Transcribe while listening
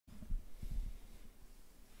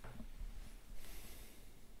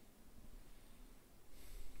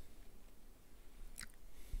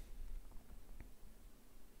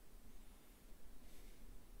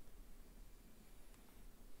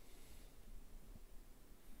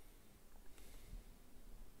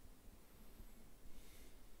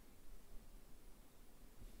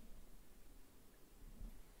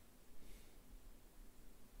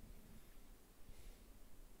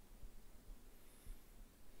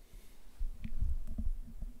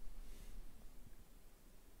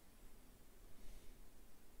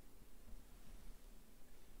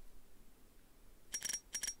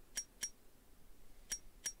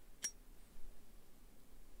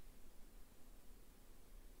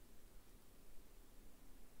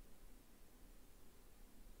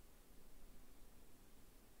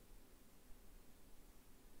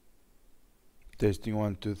Testing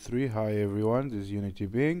 1, 2, 3. Hi everyone, this is Unity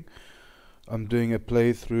Being. I'm doing a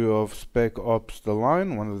playthrough of Spec Ops The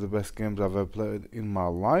Line, one of the best games I've ever played in my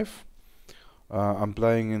life. I'm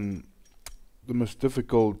playing in the most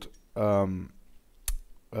difficult level,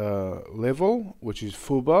 which is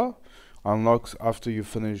Fubar. Unlocks after you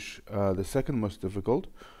finish the second most difficult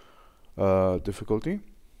difficulty.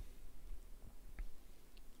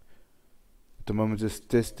 At the moment, just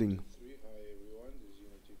testing.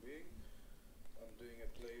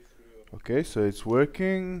 Okay, so it's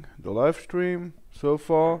working, the live stream so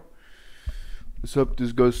far. Let's hope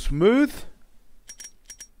this goes smooth.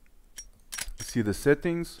 See the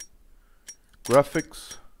settings,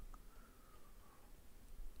 graphics,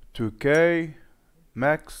 2K,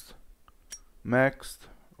 maxed,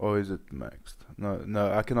 or is it maxed?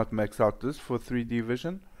 No, I cannot max out this for 3D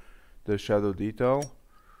vision, the shadow detail.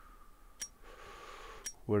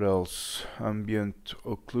 What else? Ambient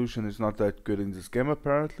occlusion is not that good in this game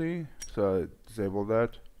apparently, so I disable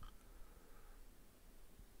that.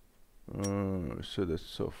 So that's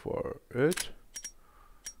so far it.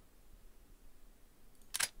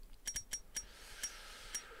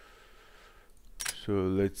 So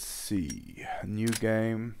let's see, new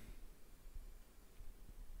game.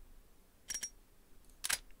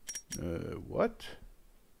 What?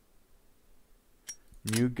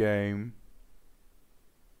 New game.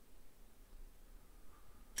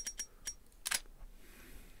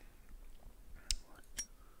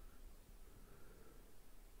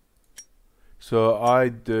 So I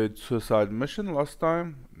did Suicide Mission last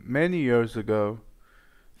time, many years ago,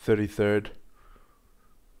 33rd.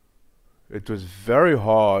 It was very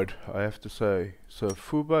hard, I have to say. So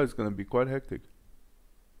Fubar is going to be quite hectic.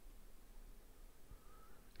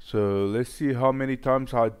 So let's see how many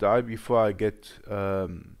times I die before I get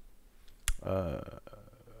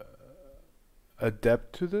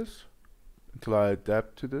adapt to this. Until I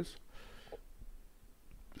adapt to this.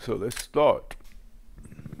 So let's start.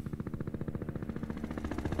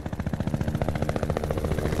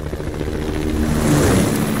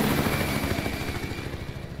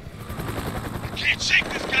 Can't shake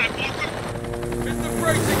this guy, Walker! Hit the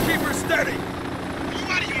brakes and keep her steady! You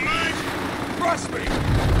out of your mind? Trust me!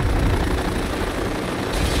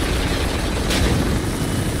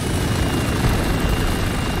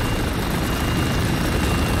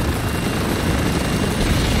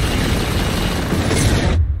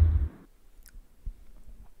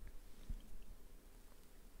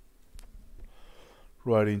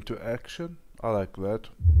 Right into action. I like that.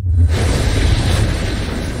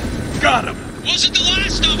 Got him! Wasn't the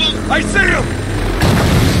last of them! I see him!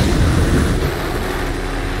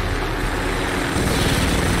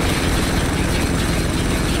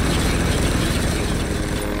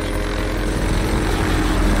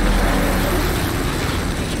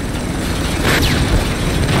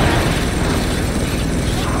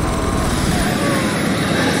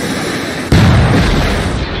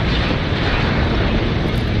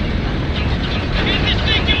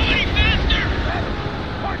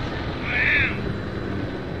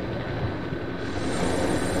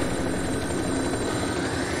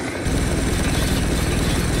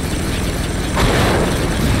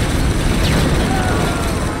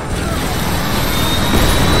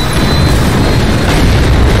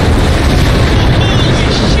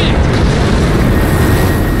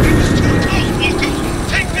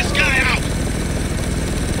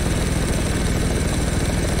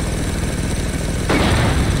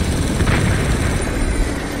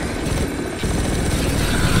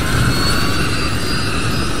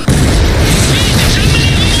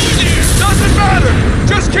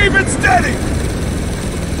 Keep it steady!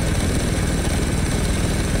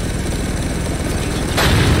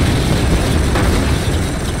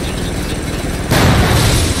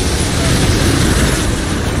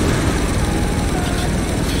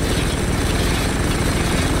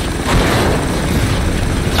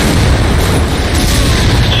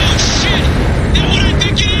 Oh shit! That what I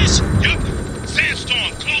think it is? Yup.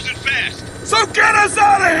 Sandstorm, closing fast. So get us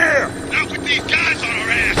out of here! Not with these guys on our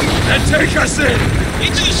ass. Then take us in.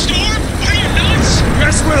 Into the storm? Are you nuts?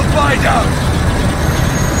 Guess we'll find out!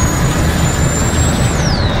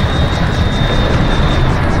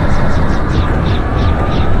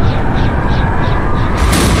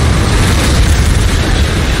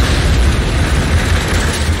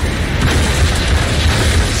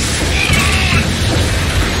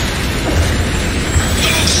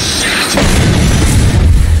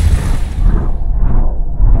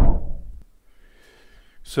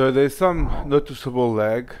 So there's some noticeable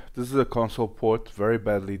lag. This is a console port, very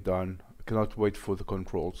badly done. I cannot wait for the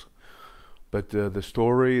controls. But the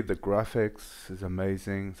story, the graphics is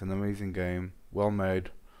amazing. It's an amazing game. well made.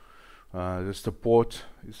 Just the port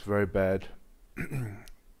is very bad.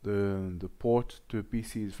 The port to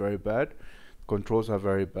PC is very bad. Controls are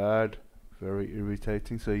very bad, very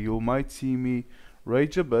irritating. So you might see me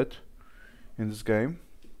rage a bit in this game.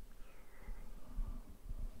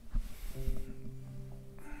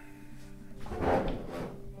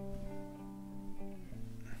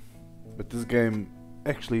 But this game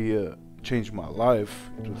actually changed my life.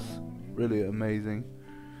 It was really amazing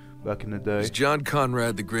back in the day. Is John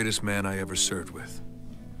Conrad the greatest man I ever served with?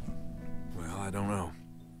 Well, I don't know.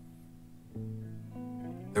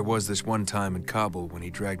 There was this one time in Kabul when he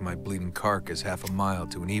dragged my bleeding carcass half a mile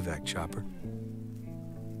to an evac chopper.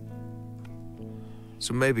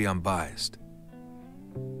 So maybe I'm biased.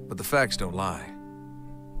 But the facts don't lie.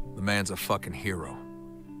 The man's a fucking hero.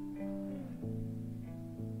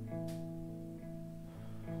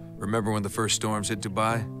 Remember when the first storms hit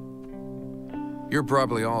Dubai? You're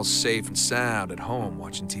probably all safe and sound at home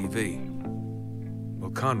watching TV.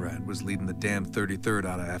 Well, Conrad was leading the damn 33rd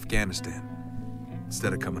out of Afghanistan.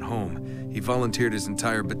 Instead of coming home, he volunteered his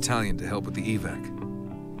entire battalion to help with the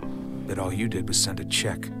evac. But all you did was send a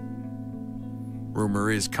check.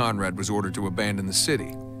 Rumor is Conrad was ordered to abandon the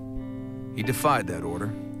city. He defied that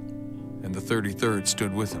order, and the 33rd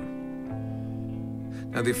stood with him.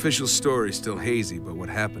 Now, the official story's still hazy about what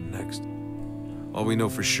happened next. All we know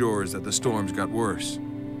for sure is that the storms got worse.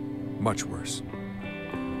 Much worse.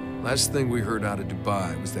 Last thing we heard out of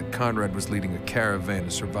Dubai was that Conrad was leading a caravan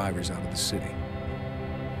of survivors out of the city.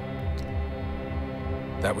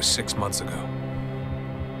 That was 6 months ago.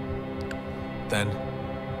 Then,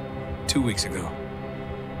 2 weeks ago,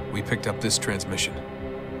 we picked up this transmission.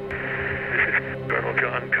 This is Colonel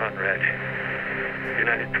John Conrad,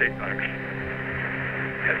 United States Army.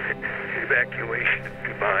 Evacuation of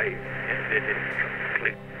Dubai ended in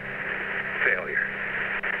complete failure.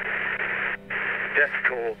 Death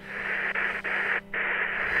toll,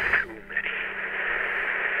 too many.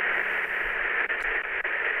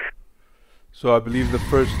 So I believe the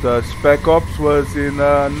first Spec Ops was in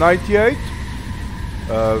 '98.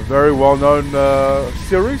 Very well-known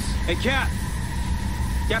series. Hey, Cap!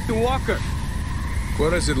 Captain Walker!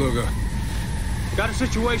 What is it, Lugo? Got a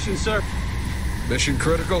situation, sir. Mission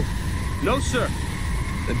critical? No, sir.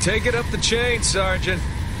 Then take it up the chain, Sergeant.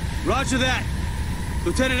 Roger that.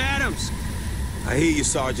 Lieutenant Adams. I hear you,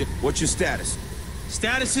 Sergeant. What's your status?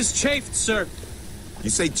 Status is chafed, sir. You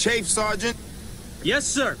say chafe, Sergeant? Yes,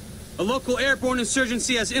 sir. A local airborne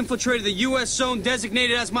insurgency has infiltrated the U.S. zone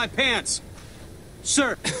designated as my pants.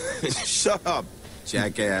 Sir. Shut up,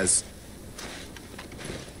 jackass.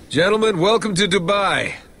 Gentlemen, welcome to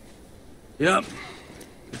Dubai. Yep.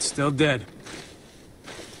 It's still dead.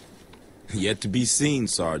 Yet to be seen,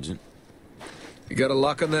 Sergeant. You got a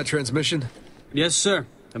lock on that transmission? Yes, sir.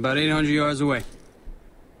 About 800 yards away.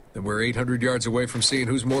 Then we're 800 yards away from seeing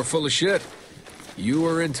who's more full of shit. You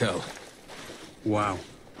or Intel? Wow.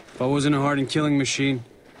 If I wasn't a hardened killing machine,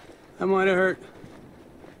 I might have hurt.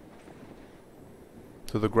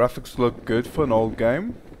 So the graphics look good for an old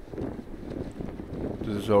game.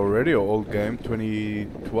 This is already an old game,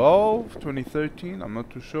 2012, 2013, I'm not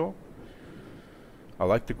too sure. I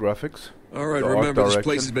like the graphics. All right, the art remember this direction.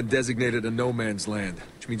 place has been designated a no man's land,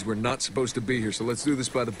 which means we're not supposed to be here, so let's do this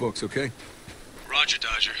by the books, okay? Roger,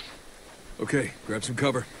 Dodger. Okay, grab some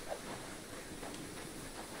cover.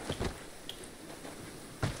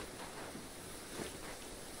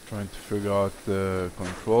 Trying to figure out the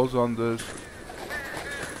controls on this.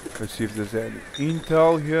 Let's see if there's any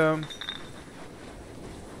intel here.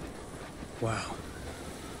 Wow.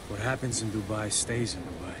 What happens in Dubai stays in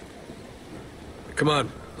Dubai. Come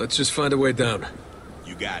on, let's just find a way down.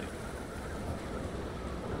 You got it.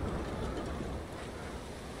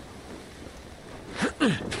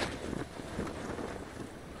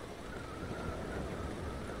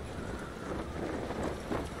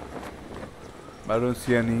 I don't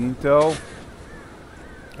see any intel.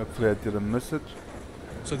 Hopefully I didn't miss it.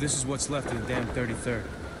 So this is what's left of the damn 33rd.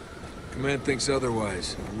 Command thinks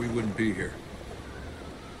otherwise, or we wouldn't be here.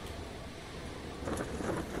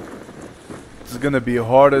 This is gonna be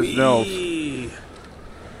hard as nails.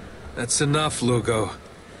 That's enough, Lugo.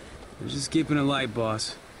 I'm just keeping it light,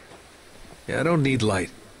 boss. Yeah, I don't need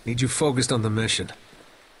light. Need you focused on the mission.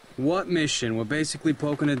 What mission? We're basically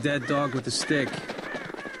poking a dead dog with a stick.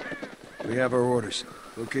 We have our orders.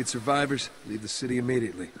 Locate survivors, leave the city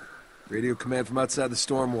immediately. Radio command from outside the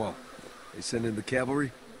storm wall. They send in the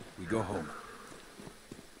cavalry, we go home.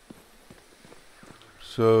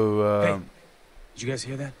 So, Hey, did you guys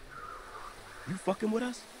hear that? You fucking with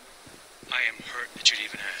us? I am hurt that you'd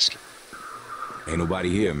even ask. Ain't nobody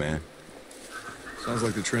here, man. Sounds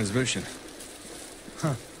like the transmission.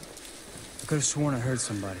 I could have sworn I heard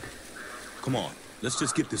somebody. Come on, let's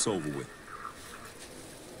just get this over with.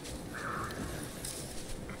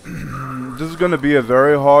 This is gonna be a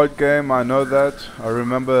very hard game, I know that. I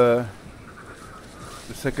remember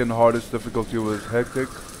the second hardest difficulty was hectic.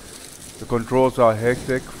 The controls are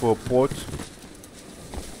hectic for port.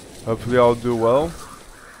 Hopefully I'll do well.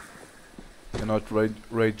 Cannot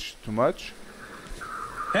rage too much.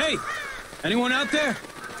 Hey! Anyone out there?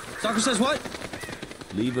 Stalker says what?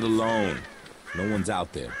 Leave it alone. No one's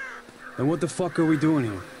out there. Then what the fuck are we doing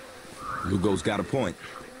here? Lugo's got a point.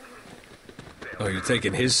 Oh, you're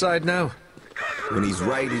taking his side now? When he's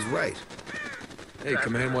right, he's right. Hey,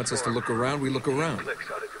 Command wants us to look around, we look around.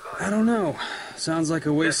 I don't know. Sounds like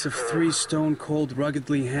a waste of 3 stone-cold,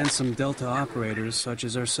 ruggedly handsome Delta operators such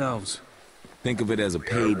as ourselves. Think of it as a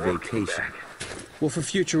paid vacation. Well, for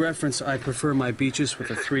future reference, I prefer my beaches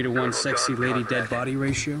with a 3-to-1 sexy lady dead body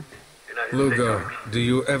ratio. Lugo, do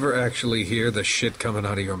you ever actually hear the shit coming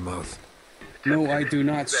out of your mouth? No, I do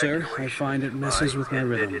not, sir. I find it messes with my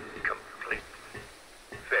rhythm. Complete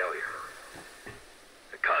failure.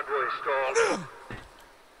 The convoy stalled.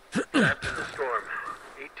 Trapped in the storm.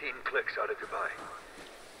 18 clicks out of Dubai.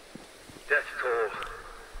 Death toll.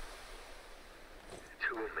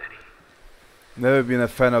 Too many. Never been a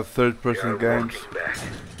fan of third-person games. Back.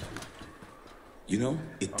 You know,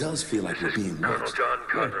 it does feel like we're being Colonel watched. John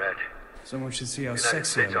Conrad. Someone should see how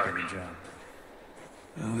sexy I look in the job.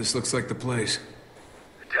 Well, this looks like the place.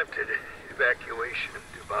 Attempted evacuation of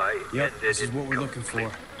Dubai. Yep, ended this is in what we're looking for.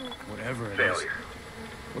 complete Whatever it is. failure.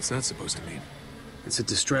 What's that supposed to mean? It's a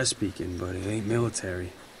distress beacon, but it ain't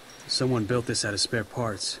military. Someone built this out of spare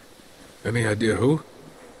parts. Any idea who?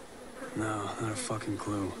 No, not a fucking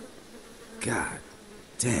clue. God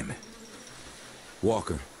damn it.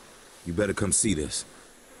 Walker, you better come see this.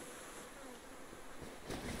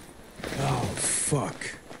 Oh, fuck.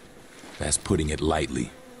 That's putting it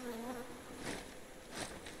lightly.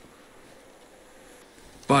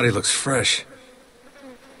 Body looks fresh.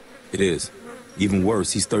 It is. Even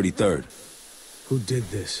worse, he's 33rd. Who did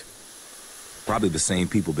this? Probably the same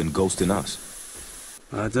people been ghosting us.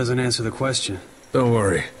 That doesn't answer the question. Don't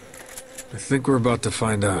worry. I think we're about to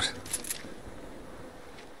find out.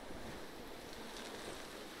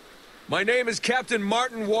 My name is Captain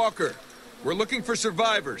Martin Walker. We're looking for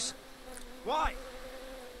survivors. Why?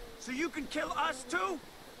 So you can kill us too?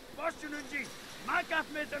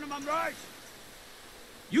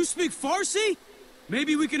 You speak Farsi?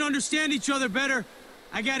 Maybe we can understand each other better.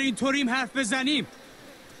 Agar in Torim harf bezanim.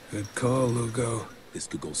 Good call, Lugo. This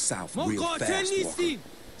could go south ما real قاتل fast, Walker. نیستیم.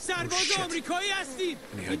 سرباز آمریکایی هستیم.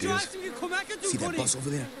 Any اینجا ideas? هستیم که کمکتون See that کنیم. bus over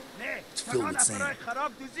there? It's filled with sand.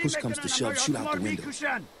 Push comes to shove, shoot out the window.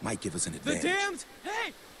 Might give us an The advantage. damned?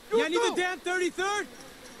 Hey! یعنی the damned 33rd?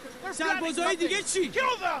 سربازای دیگه چی؟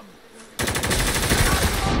 Kill them!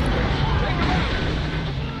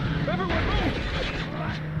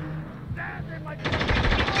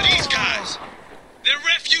 These guys, they're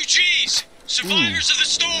refugees, survivors of the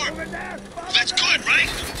storm. That's good, right?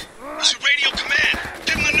 This is radio command.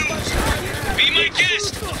 Give them the news. Be my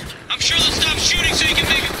guest. I'm sure they'll stop shooting so you can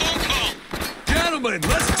make a phone call. Gentlemen,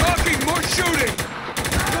 less talking, more shooting!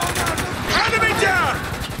 Enemy down!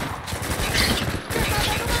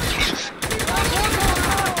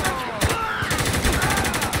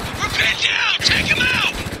 We're pinned down. Take him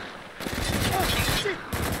out.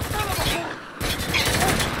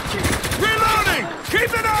 Reloading!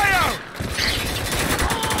 Keep an eye out!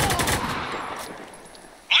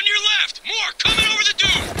 On your left, more coming over the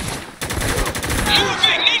dune.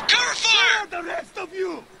 Moving. Need cover fire. The rest of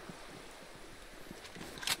you!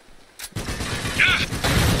 Yeah.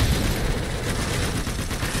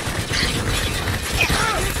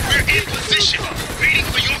 We're in position, waiting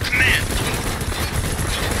for your command.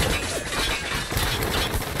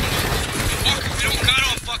 Walker, we don't got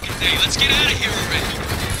all fucking day. Let's get out of here already.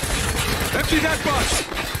 Empty that bus!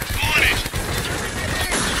 On it.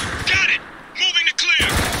 Got it. Moving to clear.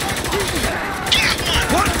 Got one.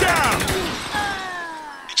 One down!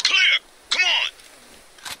 It's clear. Come on.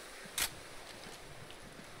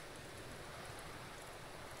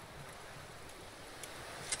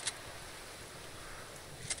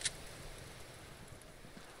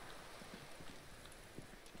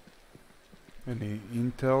 Any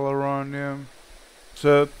intel around him?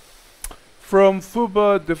 So, from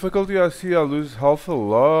Fubar difficulty, I see I lose health a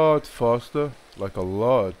lot faster, like a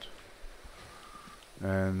lot,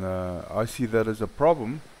 and I see that as a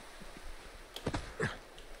problem.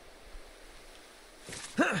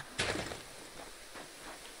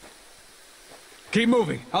 Keep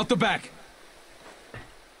moving, out the back.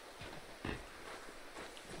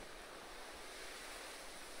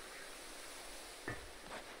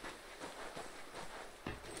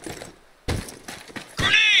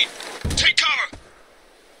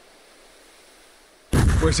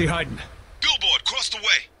 Where's he hiding? Billboard, across the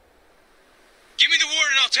way. Give me the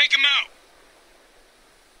word and I'll take him out.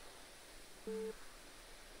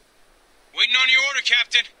 Waiting on your order,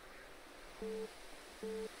 Captain.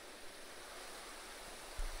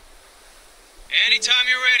 Anytime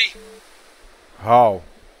you're ready. How?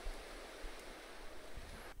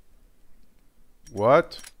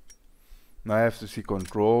 What? Now I have to see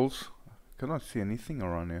controls. I cannot see anything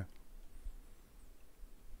around here.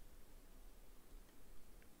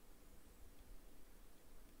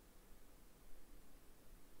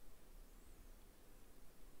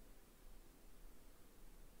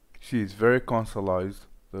 See, it's very consoleized,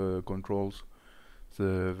 the controls. It's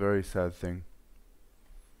a very sad thing.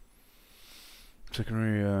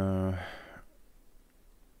 Secondary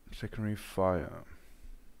fire.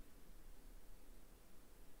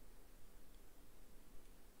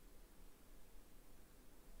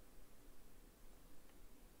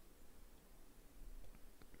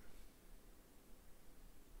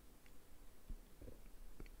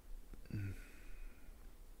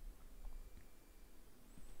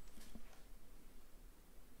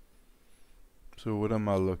 So what am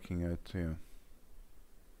I looking at here?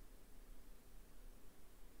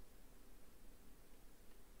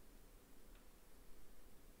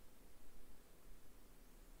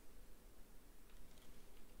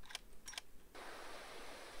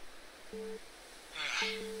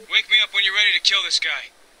 Wake me up when you're ready to kill this guy.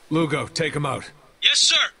 Lugo, take him out. Yes,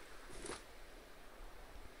 sir.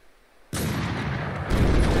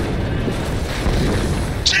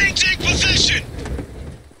 Changing position.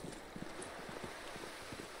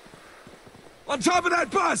 On top of that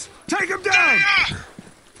bus! Take him down!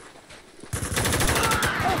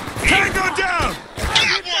 Tango down!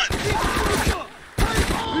 Got one!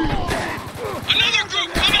 Another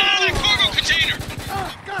group coming out of that cargo container!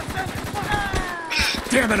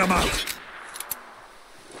 Damn it, I'm out!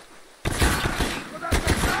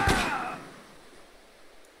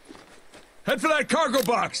 Head for that cargo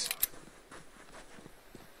box!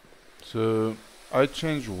 So I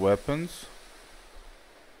changed weapons.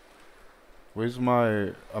 Where's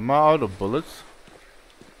my... am I out of bullets?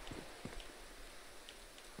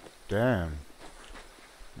 Damn.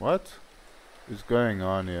 What is going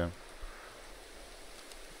on here?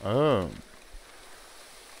 Oh.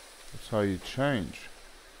 That's how you change.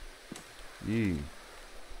 Yee.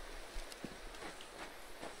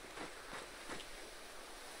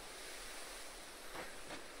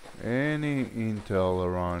 Any intel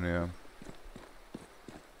around here?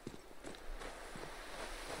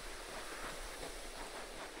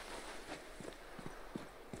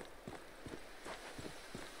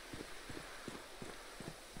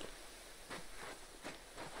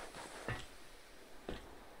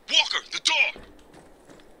 Walker, the door!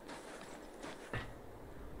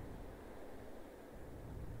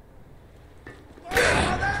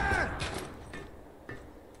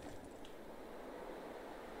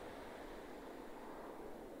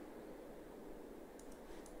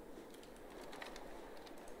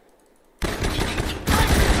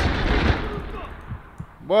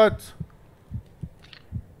 What?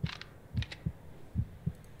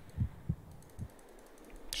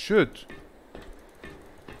 Shoot.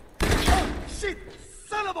 Shit!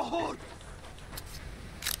 Son of a whore!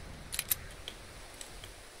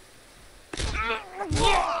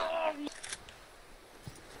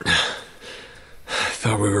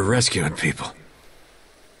 Thought we were rescuing people.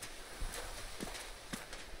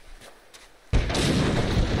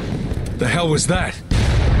 The hell was that?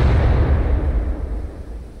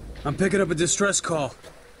 I'm picking up a distress call.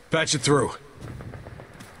 Patch it through.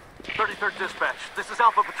 33rd Dispatch, this is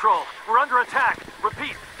Alpha Patrol. We're under attack.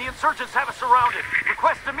 Repeat, the insurgents have us surrounded.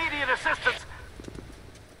 Request immediate assistance.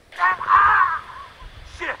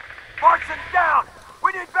 Shit! Markson's down!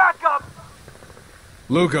 We need backup!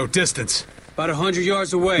 Lugo, distance. About 100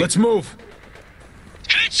 yards away. Let's move.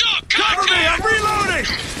 Heads up! Cover me! I'm Contact! reloading!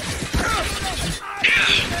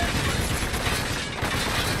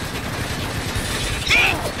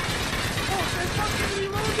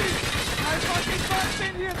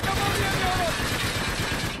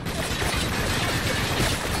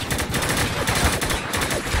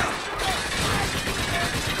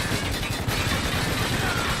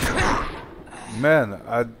 Man,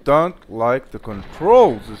 I don't like the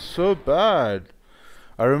controls. It's so bad.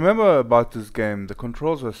 I remember about this game. The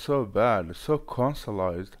controls are so bad. It's so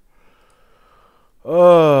consoleized.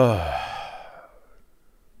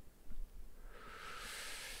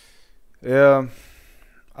 Yeah,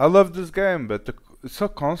 I love this game, but it's so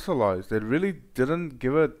consoleized. They really didn't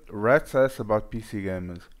give a rat's ass about PC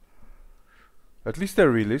gamers. At least they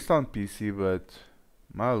released on PC, but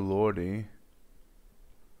my lordy.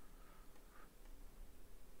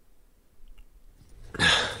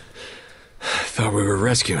 thought we were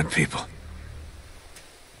rescuing people.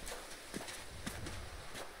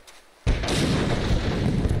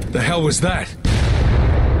 The hell was that?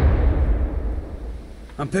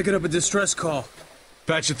 I'm picking up a distress call.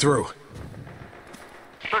 Patch it through.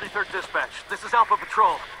 33rd Dispatch, this is Alpha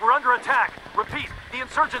Patrol. We're under attack. Repeat, the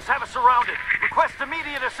insurgents have us surrounded. Request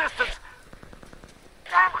immediate assistance.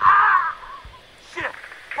 Shit!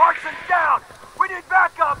 Markson's down! We need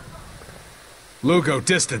backup! Lugo,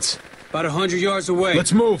 distance. About 100 yards away.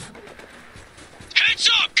 Let's move. Heads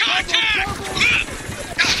up! Contact!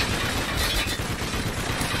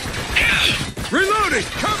 Reloading!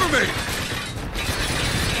 Cover me!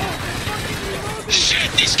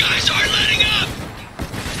 Shit, these guys aren't letting up!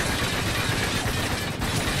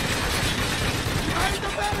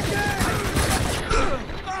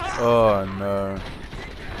 Oh no.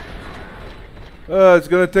 It's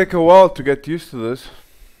gonna take a while to get used to this.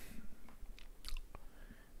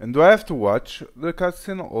 And do I have to watch the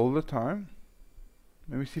cutscene all the time?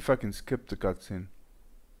 Let me see if I can skip the cutscene.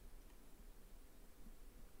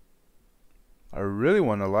 I really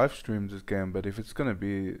want to live stream this game, but if it's gonna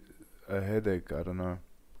be a headache, I don't know.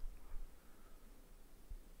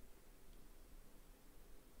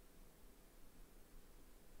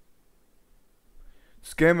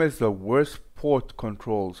 This game has the worst port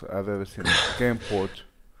controls I've ever seen. Game port.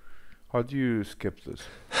 How do you skip this?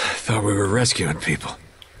 I thought we were rescuing people.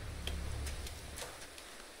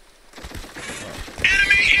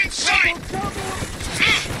 Enemy in sight!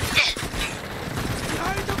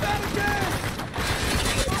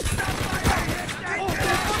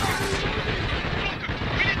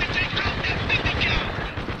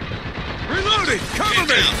 Reloading! Cover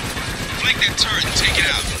me! Flank that turret and take it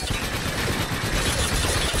out.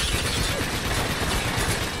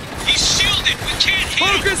 He's shielded! We can't hit him!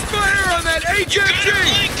 Focus fire on that You gotta HMG!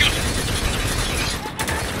 flank him!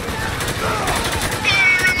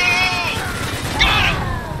 Fire him all! Got him!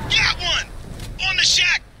 Got one! On the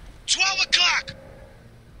shack! 12 o'clock!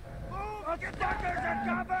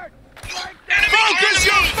 Enemy Focus on the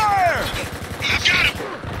your move! fire! I've got him!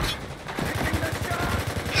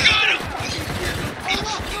 Got him!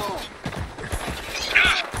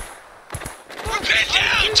 We're pinned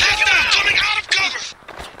down! Take it out! Coming out of cover!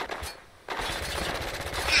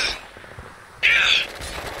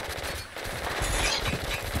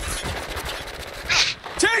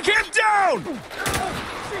 Take him down!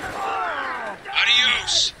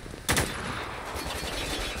 Adios!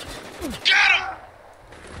 Got him!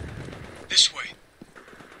 This way.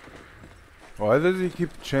 Why does he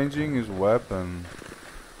keep changing his weapon?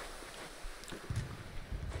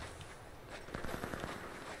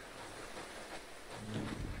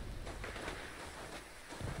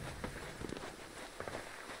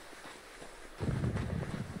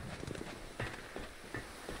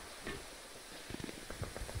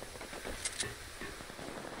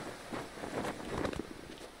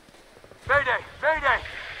 Mayday! Mayday!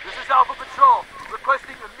 This is Alpha Patrol,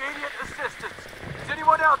 requesting immediate assistance. Is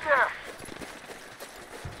anyone out there?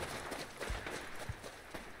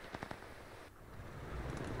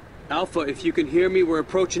 Alpha, if you can hear me, we're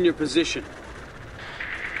approaching your position.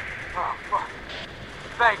 Oh, fuck.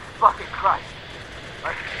 Thank fucking Christ.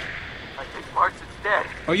 I think Markson's dead.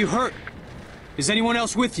 Are you hurt? Is anyone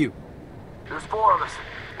else with you? There's 4 of us.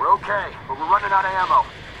 We're okay, but we're running out of ammo.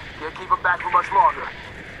 Can't keep them back for much longer.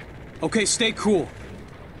 Okay, stay cool.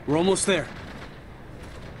 We're almost there.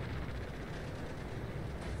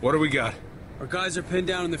 What do we got? Our guys are pinned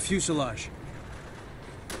down in the fuselage.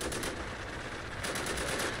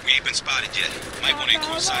 We ain't been spotted yet. Might want to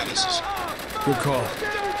equal silences. Good call.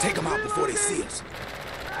 Take them out before they see us.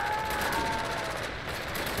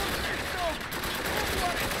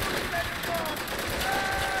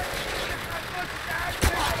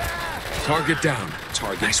 Target down.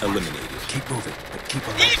 Target eliminated. Keep moving, but keep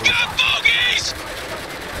on We've got bogeys!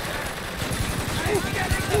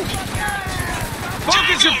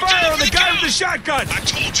 Focus your Tango, fire on the guy deliver with the shotgun! I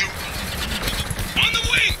told you. On the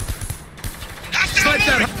wing! That's Snipe that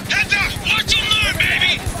that- one! Heads up! Watch and learn,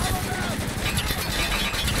 baby!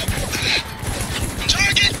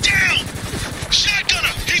 Target down!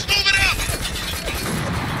 Shotgunner! He's moving up!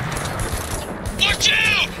 Watch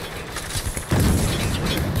out!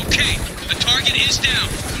 Okay, the target is down.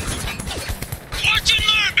 Watch and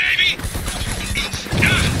learn, baby!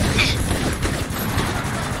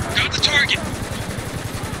 Got the target.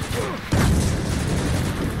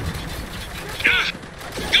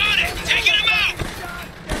 Got it! Taking him out!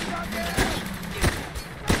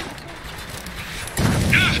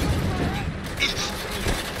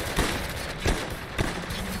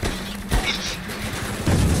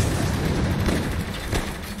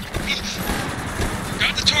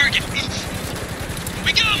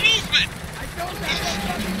 movement!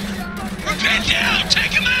 We're pinned down!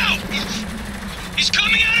 Take him out! He's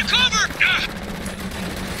coming out of cover!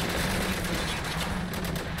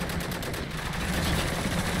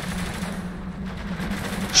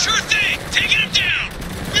 Sure thing! Taking him down!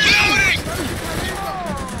 Reloading!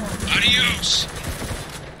 Adios!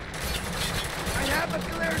 I have a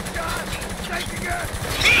clear shot! Taking it!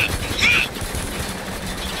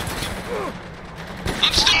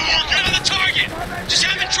 I'm still working on the target! Just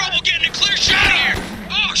having trouble getting a clear shot here!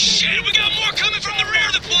 Oh shit, we got more coming from the rear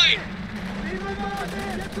of the plane!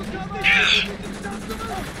 Yeah!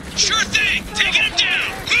 Sure thing! Taking him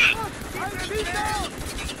down!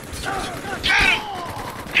 Got him!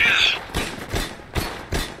 Yeah!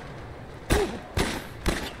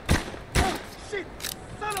 Shit!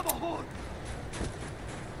 Son of a whore!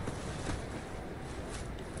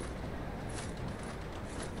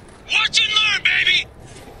 Watch and learn, baby!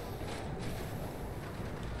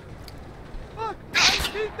 Fuck! I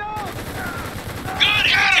killed them! Got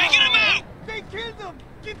him! Taking him out! They killed them!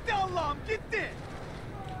 Get down, Lam! Get there!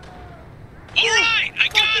 Alright! I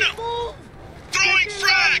got him! Move! Throwing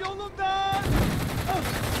frag!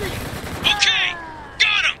 Okay!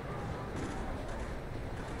 Got him!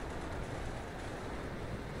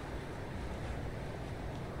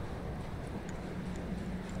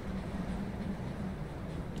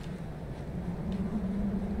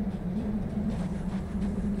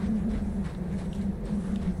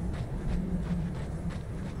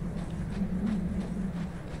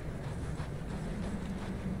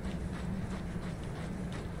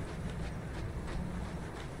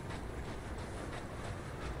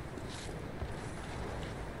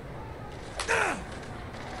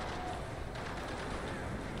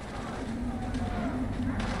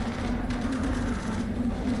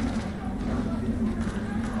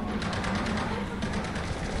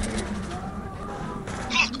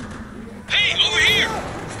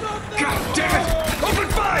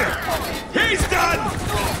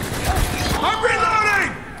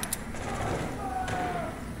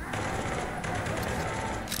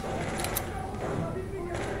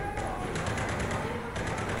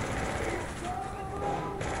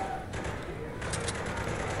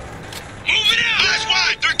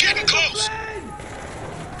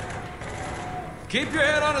 Keep your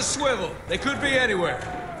head on a swivel. They could be anywhere.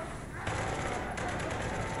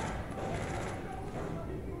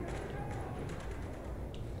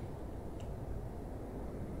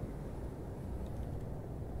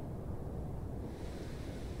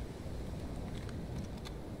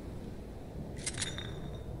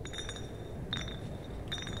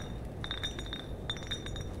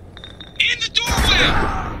 In the doorway!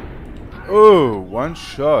 Oh, one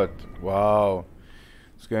shot. Wow.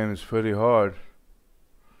 This game is pretty hard.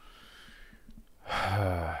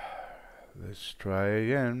 Let's try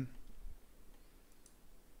again.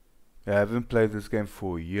 I haven't played this game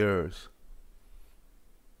for years.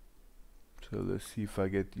 So let's see if I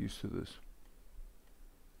get used to this.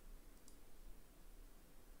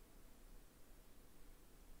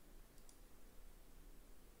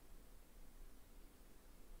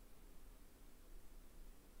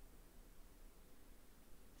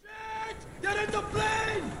 Get in the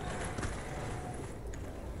plane!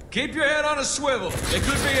 Keep your head on a swivel. They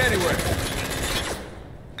could be anywhere.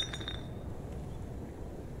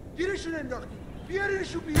 Girişin endaki. Bir yerini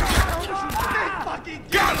şu bir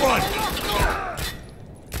fucking Got one!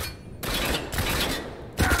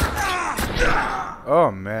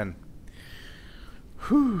 Oh man.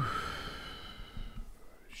 Whew.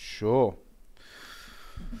 Sure.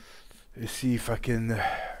 Let's see if I can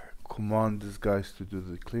command these guys to do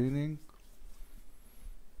the cleaning.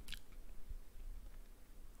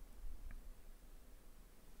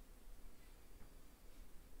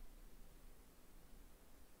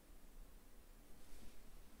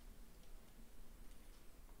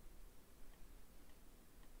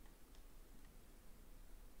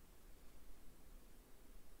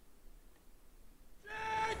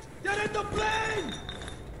 Get in the plane!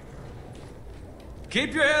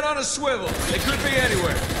 Keep your head on a swivel. They could be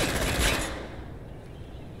anywhere.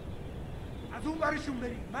 از اون برشون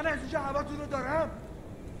بریم. من از اینجا هواتون رو دارم.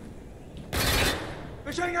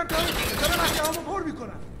 بشنگم تا دارم احتمامو پر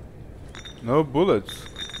میکنم. No bullets.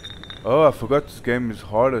 Oh, I forgot this game is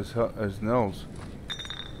hard as nails.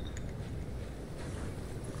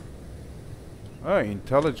 Ah,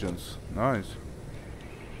 intelligence. Nice.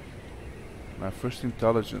 My first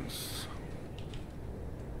intelligence.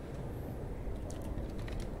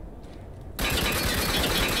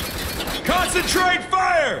 Concentrate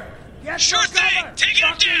fire! Sure thing! Taking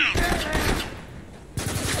him down!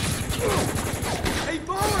 Hey,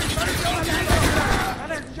 forward!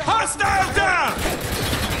 من از اینجا Hostile down!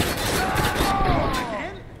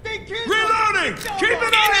 Reloading! Keep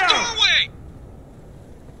an eye out! Doorway!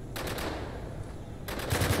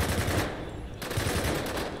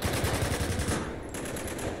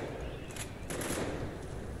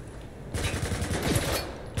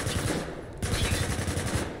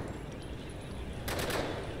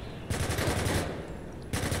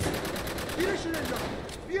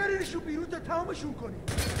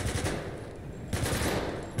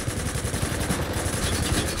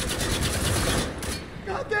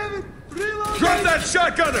 God damn it! Reload! Drop that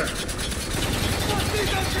shotgunner!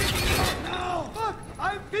 Fuck!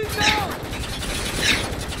 I'm pinned down!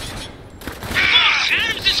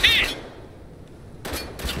 Adams is hit!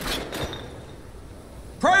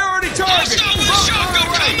 Priority target! Hostile with a shotgun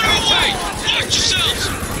coming our way! Watch yourselves!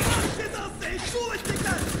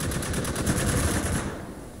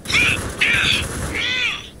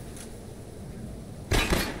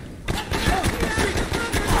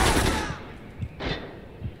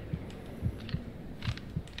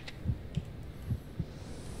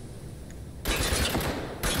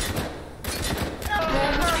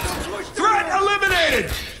 Threat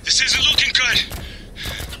eliminated! This isn't looking good.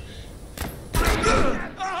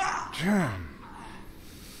 Damn.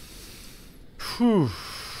 Phew.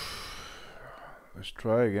 Let's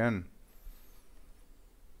try again.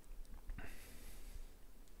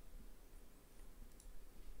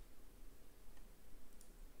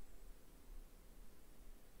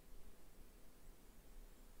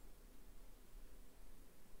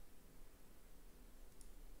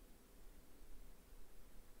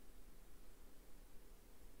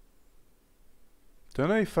 Don't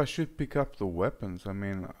know if I should pick up the weapons. I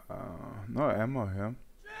mean, no ammo here.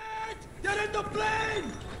 Get in the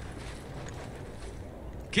plane!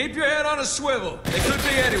 Keep your head on a swivel. They could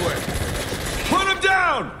be anywhere. Put them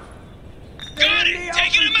down! Got it!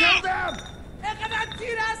 Taking him out!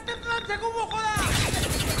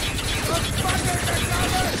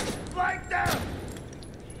 Like them!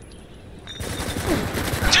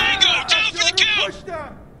 Tango, down for the count! Push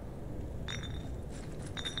them!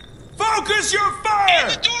 Focus your fire! In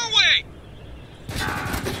the doorway!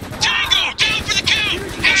 Tango, down for the count!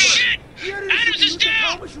 Oh shit! Adams is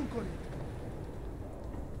down!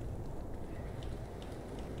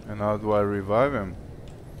 And how do I revive him?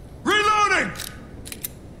 Reloading!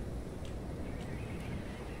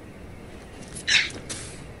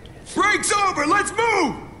 Break's over! Let's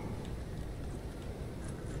move!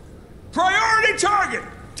 Priority target!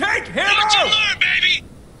 Take him Watch and out! learn, baby!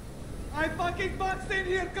 I fucking boxed in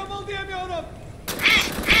here! Come on, damn Europe! We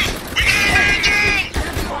got a man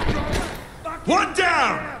down! One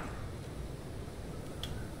down!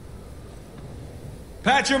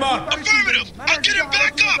 Patch him up! Affirmative! I'll get him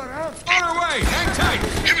back up! On our way! Hang tight!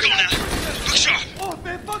 Here we go now. Look sharp. Oh,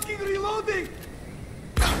 they're fucking reloading!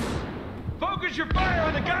 Focus your fire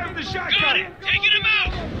on the guy with the shotgun! Got it! Taking him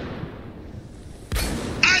out!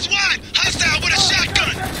 Eyes wide! Hostile with a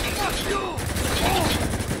shotgun! Fuck you! Oh.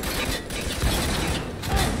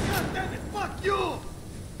 God damn it! Fuck you!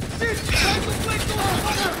 Shit! Time to play to our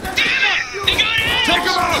mother! Damn it! He got it! Take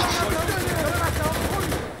him out!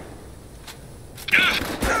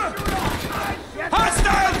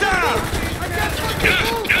 Hostile down!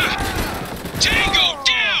 Tango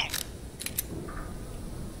down!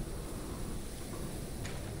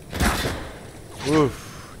 Oof,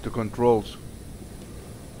 the controls.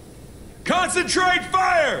 Concentrate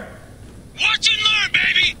fire! Watch and learn,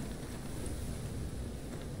 baby!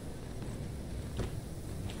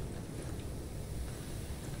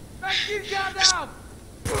 Okay!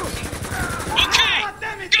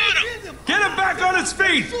 Got him! Get him back on his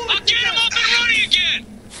feet! I'll get him up and running again!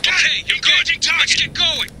 Okay, you're good. Let's get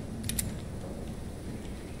going.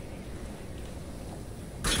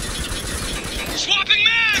 Swapping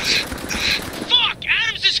mags! Fuck!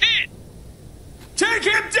 Adams is hit! Take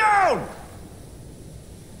him down!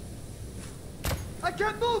 I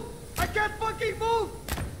can't move! I can't fucking move!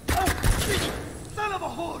 Oh, shit! Son of a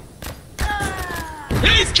whore!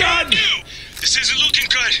 He's done! This isn't looking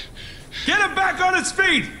good. Get him back on his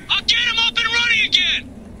feet! I'll get him up and running again!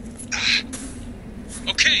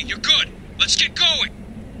 Okay, you're good. Let's get going.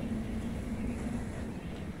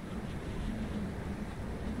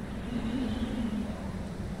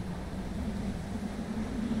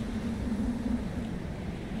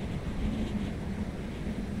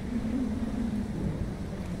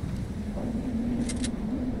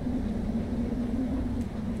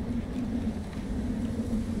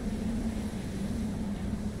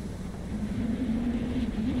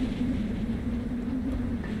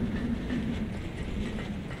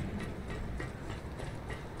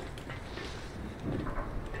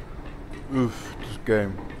 Oof, this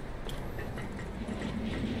game.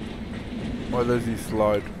 Why does he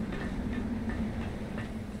slide?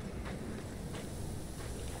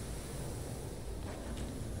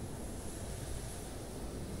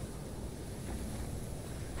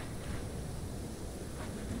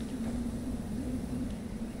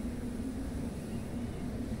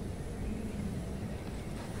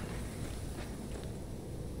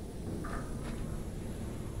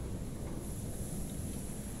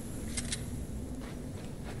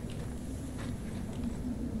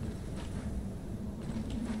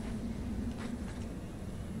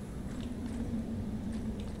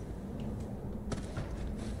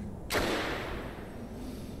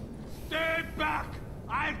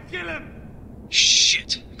 Kill him!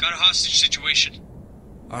 Shit. Got a hostage situation.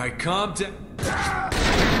 Alright, calm down.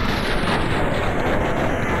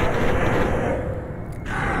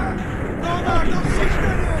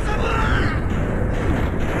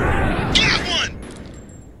 Got one!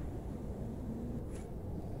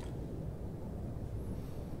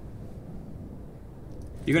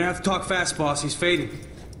 You're gonna have to talk fast, boss. He's fading.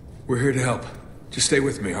 We're here to help. Just stay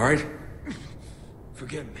with me, alright?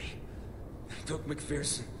 Forgive me. Took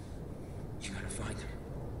McPherson. You gotta find him.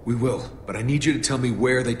 We will, but I need you to tell me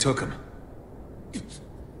where they took him.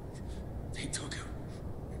 They took him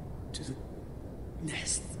to the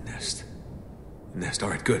nest. Nest,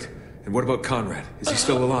 alright, good. And what about Conrad? Is he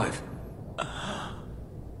still alive?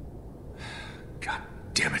 God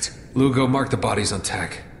damn it. Lugo, mark the bodies on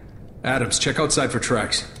tack. Adams, check outside for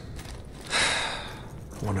tracks.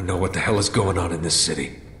 I want to know what the hell is going on in this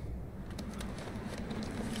city.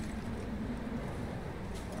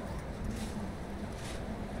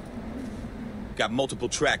 Got multiple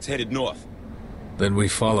tracks headed north. Then we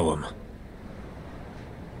follow him.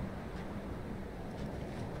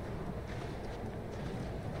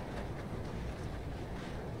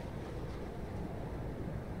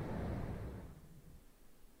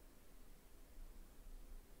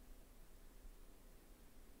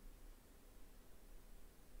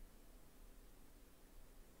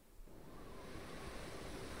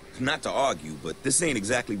 Not to argue, but this ain't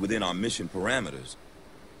exactly within our mission parameters.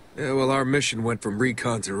 Yeah, well, our mission went from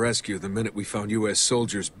recon to rescue the minute we found U.S.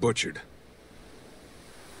 soldiers butchered.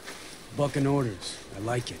 Bucking orders. I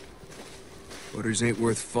like it. Orders ain't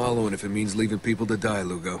worth following if it means leaving people to die,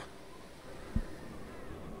 Lugo.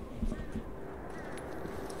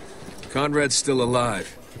 Conrad's still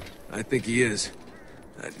alive. I think he is.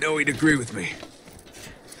 I know he'd agree with me.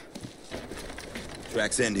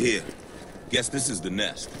 Tracks end here. Guess this is the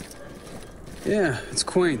nest. Yeah, it's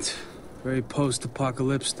quaint. Very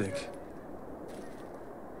post-apocalyptic.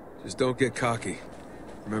 Just don't get cocky.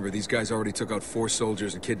 Remember, these guys already took out 4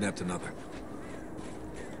 soldiers and kidnapped another.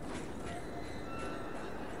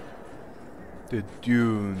 The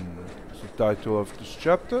Dune is the title of this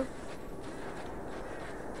chapter.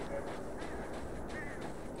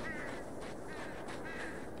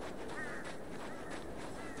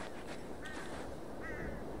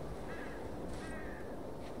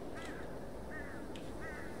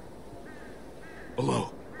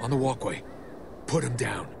 Below, on the walkway. Put him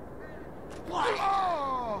down.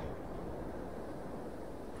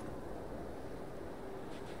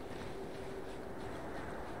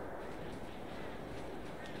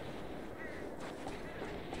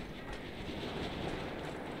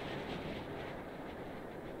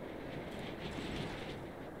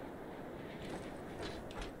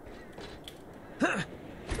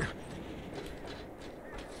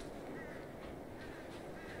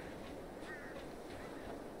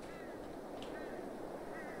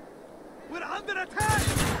 We're under attack!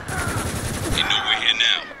 You know we're here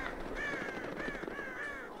now.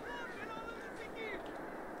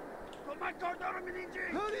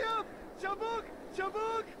 Hurry up! Çabuk!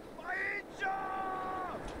 Çabuk! Bayınca!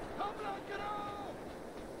 Hamla karo!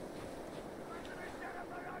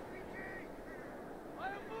 I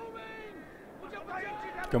am moving!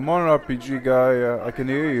 Come on, RPG guy, I can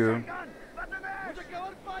hear you.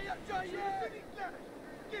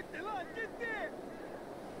 Gitti lan gitti!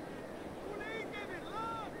 Kuleyi devir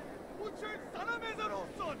lan! Bu çöl sana mezar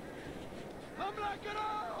olsun! Hamla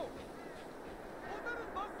karo! Onların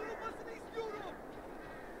bastırılmasını istiyorum!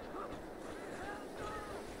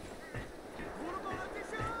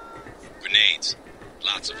 Grenades.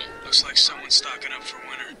 Lots of them. Looks like someone's stocking up for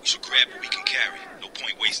winter. We should grab what we can carry. No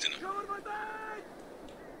point wasting them.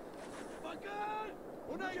 Bakın!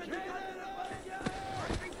 Ona geber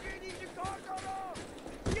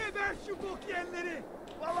şu bok yerleri!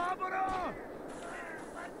 Valla bunu!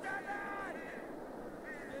 Beni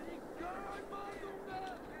gör mağdumda!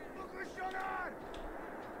 Bukuşuyorlar!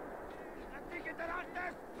 Attık eder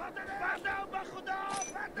artes! Batınız!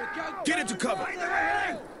 Get into cover!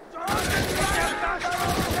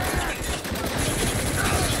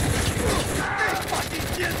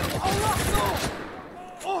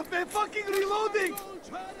 Oh, they're fucking reloading!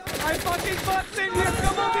 I fucking bust in here!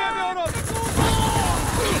 Come on, Europe!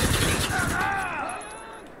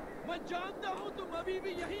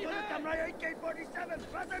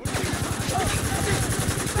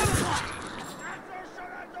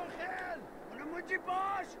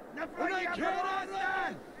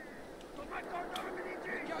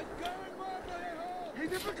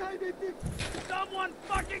 Someone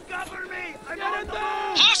fucking cover me! I'm on the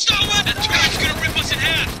Hostile weapon! That turret's gonna rip us in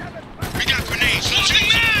half! We got grenades! Launching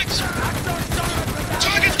mags!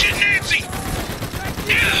 Target's getting antsy!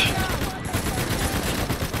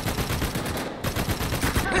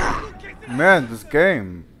 Yeah! Man, this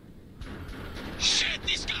game. Shit,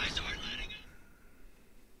 these guys aren't letting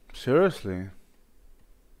up! Seriously.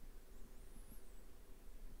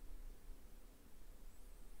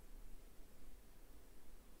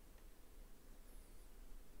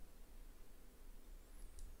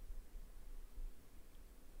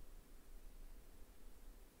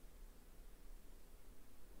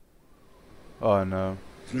 Oh no.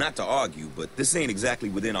 Not to argue, but this ain't exactly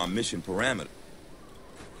within our mission parameter.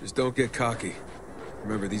 Just don't get cocky.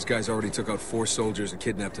 Remember, these guys already took out 4 soldiers and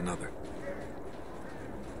kidnapped another.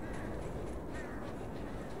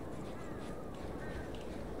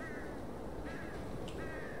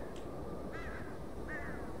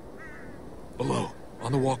 Below,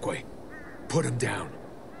 on the walkway. Put him down.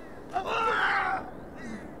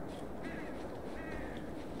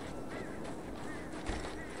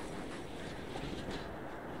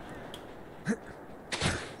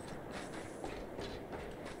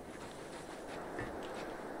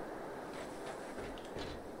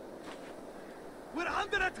 We're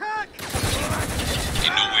under attack!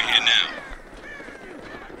 Ain't no way here now.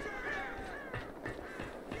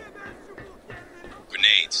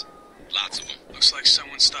 Grenades. Lots of them. Looks like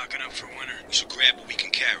someone's stocking up for winter. We should grab what we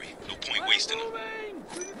can carry. No point wasting them.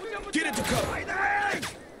 Get into cover! Over there!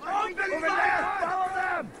 Follow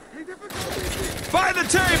them! By the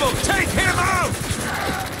table! Take him out!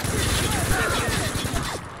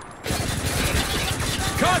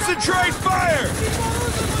 Concentrate fire!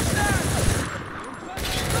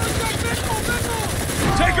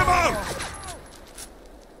 Take him out!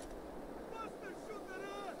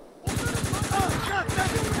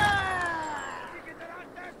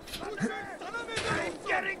 I'm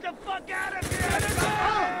getting the fuck out of here! Heads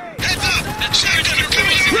up! That charge is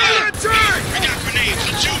coming in! We got grenades.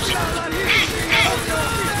 Let's use them.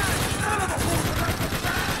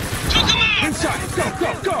 Took him out! Inside! Go, go,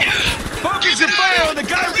 go! Focus your fire on the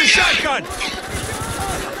guy with the shotgun!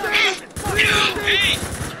 Hey!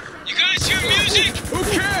 You guys hear music? Who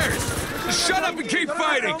cares? Just shut up and keep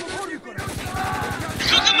fighting! Took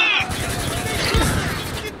him out!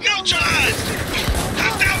 Neutralized!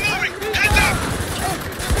 Hostile moving! Heads up!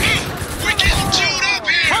 We're getting chewed up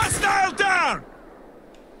here! Hostile down!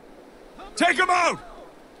 Take him out!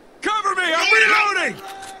 Cover me! I'm reloading!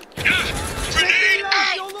 Grenade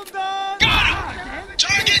out! Got him!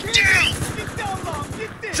 Target down!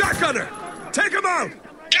 Shotgunner! Take him out!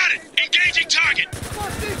 Got it! Engaging target!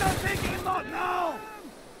 I'm taking him out now!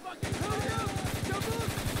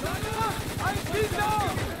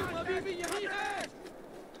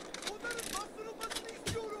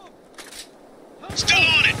 Still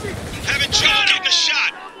on it! Having trouble getting a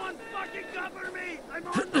shot! Someone fucking cover me! I'm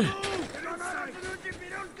on the move! If you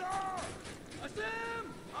don't go!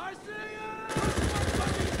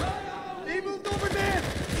 They moved over there!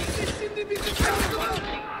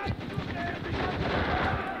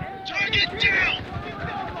 Target down!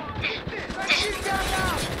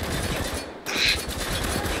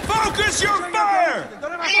 Focus your fire!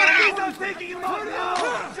 I'm taking him out now!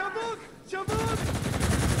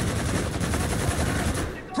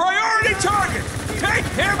 Priority target! Take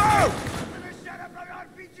him out!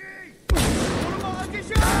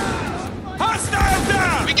 Hostile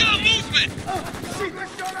down! We got movement!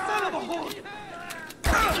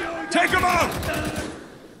 Take him out!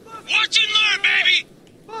 Watch and learn, baby!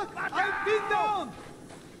 I'm pinned down!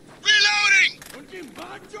 Reloading!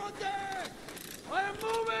 I am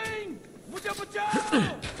moving!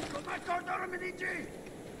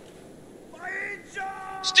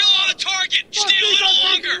 Still on the target! Stay a little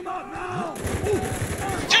longer!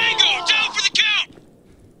 Tango, down for the count!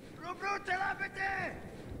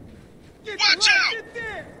 Watch out!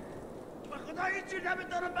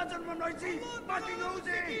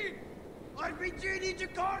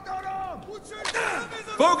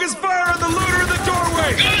 Focus fire on the looter in the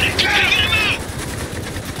doorway! Got it! Get him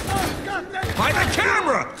out! By the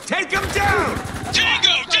camera! Take him down!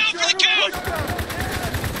 Tango, down for the count!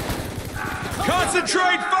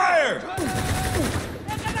 Concentrate fire!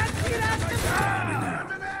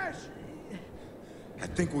 I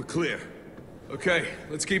think we're clear. Okay,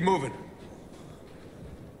 let's keep moving.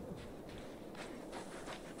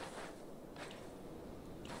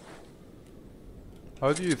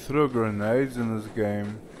 How do you throw grenades in this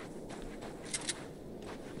game?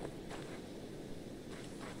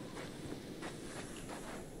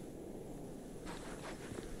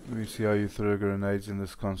 Let me see how you throw grenades in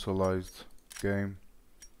this consoleized game.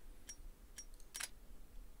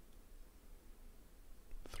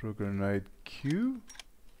 Throw grenade Q?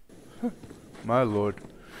 My lord.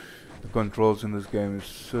 The controls in this game is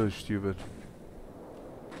so stupid.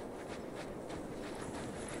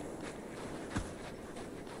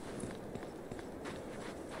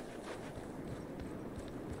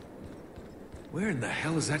 Where in the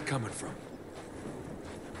hell is that coming from?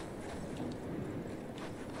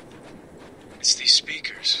 It's these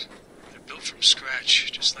speakers. They're built from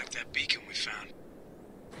scratch, just like that beacon we found.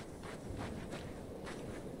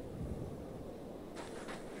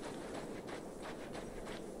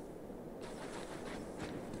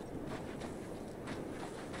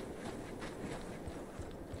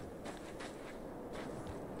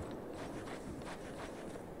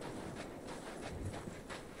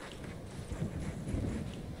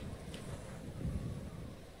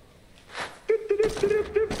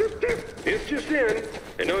 It's just in.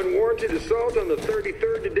 An unwarranted assault on the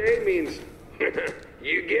 33rd today means,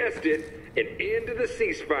 you guessed it, an end to the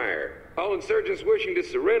ceasefire. All insurgents wishing to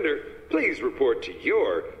surrender, please report to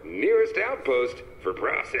your nearest outpost for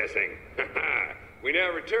processing. We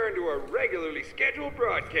now return to our regularly scheduled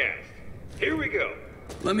broadcast. Here we go.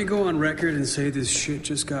 Let me go on record and say this shit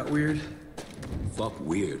just got weird. Fuck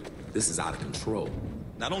weird. This is out of control.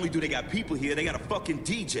 Not only do they got people here, they got a fucking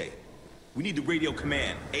DJ. We need the radio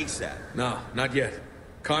command, ASAP. No, not yet.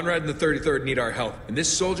 Conrad and the 33rd need our help, and this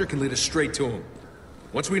soldier can lead us straight to him.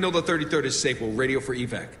 Once we know the 33rd is safe, we'll radio for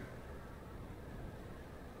evac.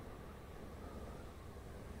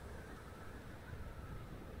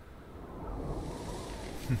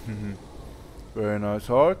 Very nice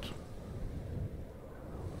heart.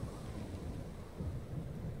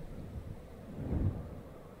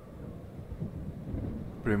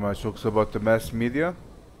 Pretty much talks about the mass media.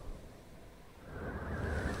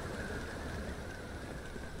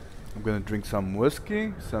 I'm gonna drink some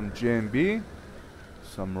whiskey, some J&B,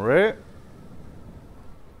 some red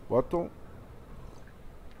bottle,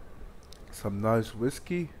 some nice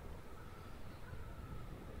whiskey.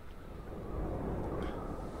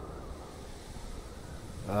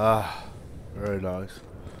 Ah, very nice.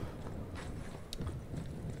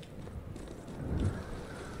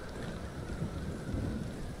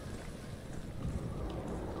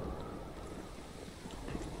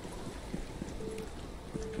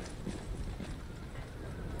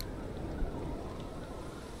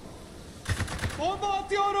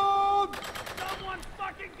 Someone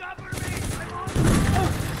fucking cover me! I'm on. Oh,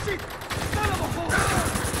 shit! Son of a hole!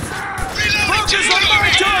 Focus on my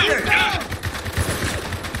target!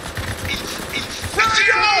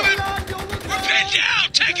 We're pinned down!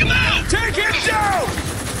 Take him out! Take him down!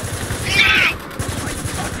 Got him!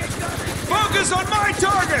 Focus on my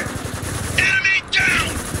target! Enemy down!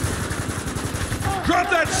 Drop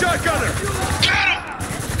that shotgunner! Got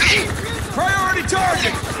him! Priority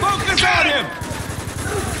target! Focus on him!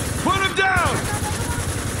 Put him down!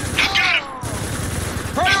 I got him!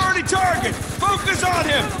 Priority target! Focus on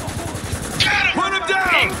him! Got him! Put him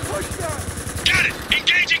down! Got it!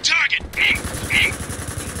 Engaging target!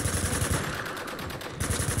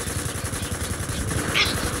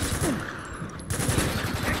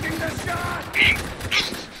 Taking the shot!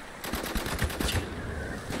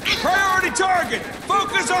 Priority target!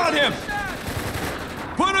 Focus on him!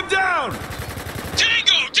 Put him down!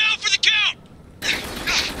 Tango, down for the count!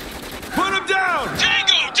 Put him down!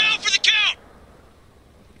 Tango, down for the count!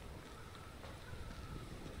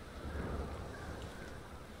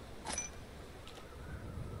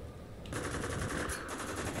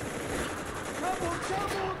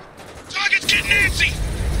 Target's getting antsy!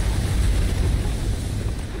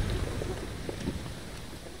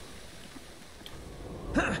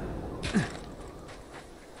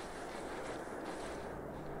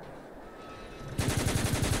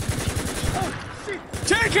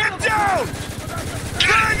 Take him down!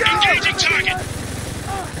 Engaging target!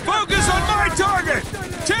 Focus on my target!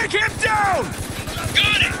 Take him down!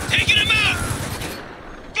 Got it! Taking him out!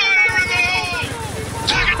 Fire in the hole!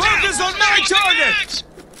 Target Focus down! on my Close the target! mags!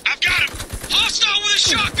 I've got him! Hostile with a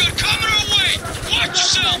shotgun coming our way! Hey, watch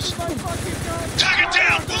yourselves! Target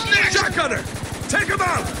down! Who's next? Shotgunner! Take him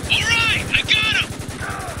out! Alright, I got him!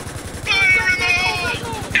 Fire in the hole!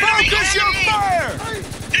 Focus your fire!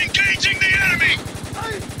 Engaging the enemy!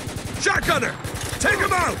 Shotgunner! Take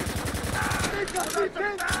him out!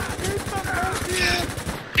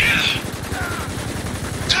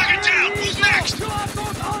 Target down! Who's next?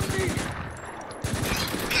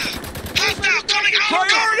 Hostile coming out!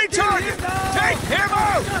 Priority target! Take him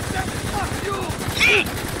out!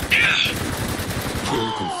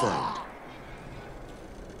 Kill confirmed.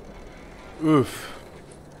 Oof.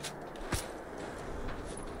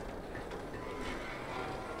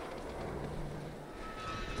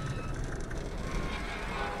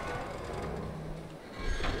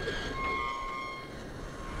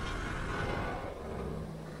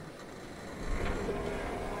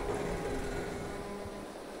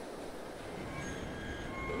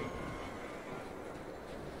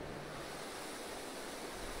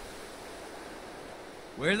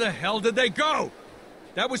 Where the hell did they go?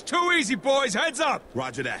 That was too easy, boys. Heads up!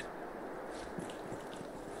 Roger that.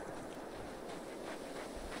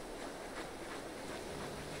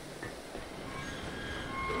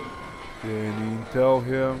 Any intel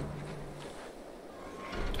here?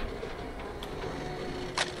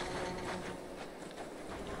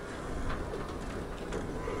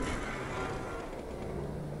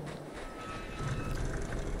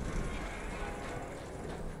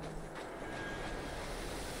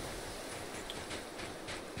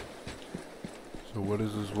 So what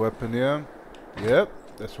is this weapon here? Yep,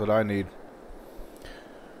 that's what I need.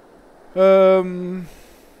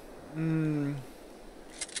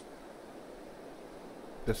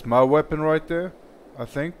 That's my weapon right there, I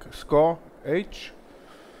think. Scar H.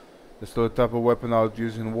 That's the type of weapon I would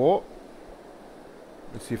use in war.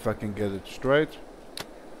 Let's see if I can get it straight.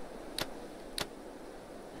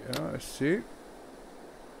 Yeah, I see.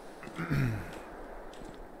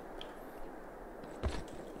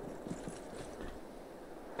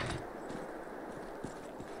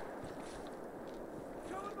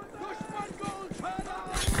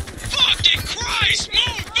 Fucking Christ!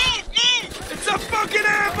 Move, move, move! It's a fucking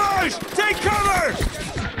ambush! Take cover!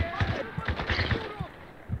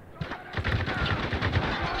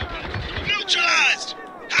 Neutralized!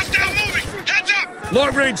 Hostile moving! Heads up!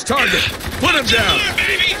 Long-range target! Put him down! On,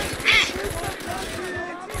 baby!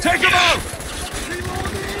 Take him out!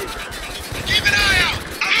 Keep an eye out!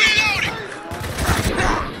 I'm reloading!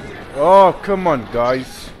 Oh, come on,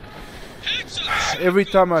 guys. Heads up! Every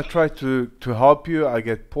time I try to help you, I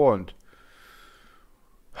get pawned.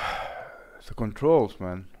 It's the controls,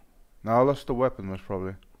 man. Now I lost the weapon, most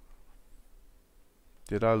probably.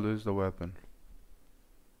 Did I lose the weapon?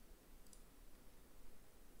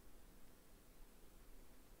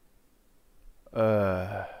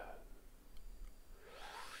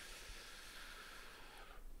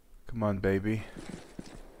 Come on, baby.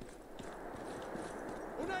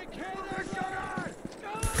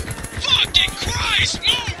 Fucking Christ!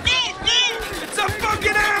 Move, move, move! It's a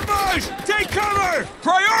fucking ambush! Take cover!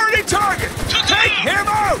 Priority target! Take him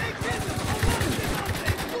out!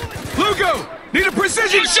 Lugo! Need a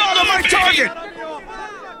precision shot on my target!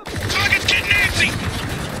 Target's getting antsy!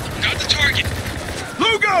 Got the target!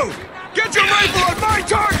 Lugo! Get your rifle on my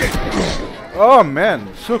target! Oh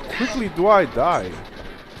man, so quickly do I die.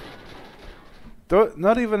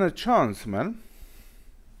 Not even a chance, man.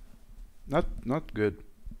 Not good.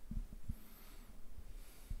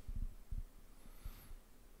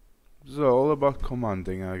 So all about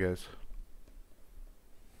commanding, I guess.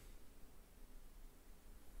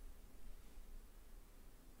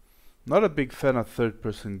 Not a big fan of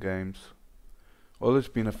third-person games. Always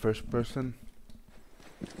been a first-person.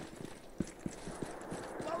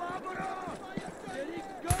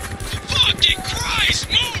 Fucking Christ!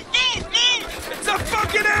 Move, move, move! It's a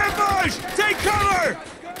fucking ambush! Take cover!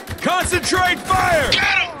 Concentrate fire!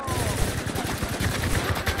 Got him!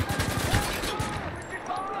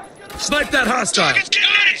 Snipe that hostile! Target's getting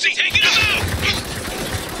antsy! Taking him out!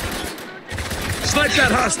 Snipe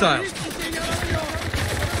that hostile!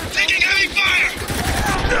 Taking heavy fire!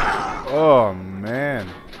 Oh man.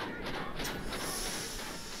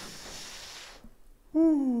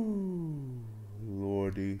 Ooh,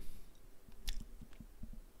 Lordy.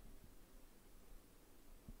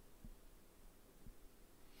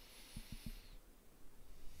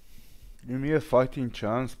 Give me a fighting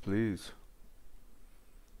chance, please.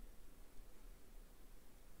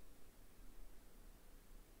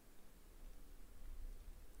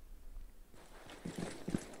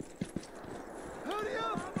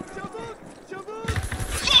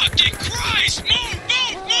 Fucking Christ! Move,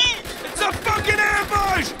 move, move! It's a fucking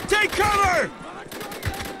ambush! Take cover!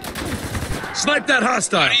 Snipe that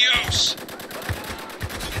hostile! Adios!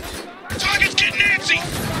 Target's getting antsy!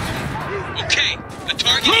 Okay, the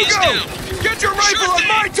target is down. Get your rifle on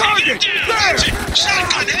my target! There!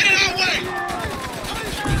 Shotgun headed our way!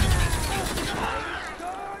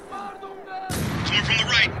 Coming from the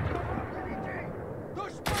right.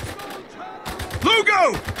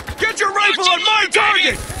 Lugo! Get your rifle on my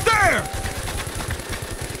target! There!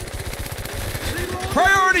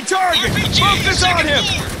 Priority target! Focus on him!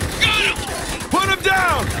 Got him! Put him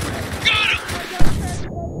down! Got him!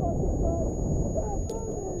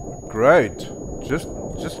 Great. Just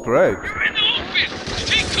great. In the open!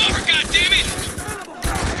 Take cover, goddammit!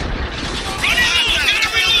 Run it out! Gotta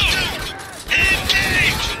reload!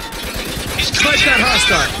 Engage! He's coming! Snipe that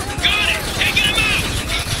hostile! Got it! Taking him out!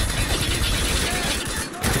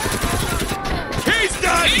 He's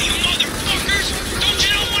done! Hey, you motherfuckers! Don't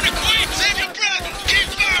you know when to quit? Save your breath! Keep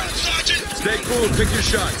firing, Sergeant! Stay cool and pick your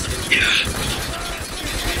shots. Yeah!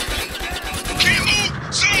 Can't move!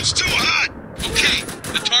 Zone's too hot! Okay,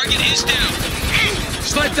 the target is down.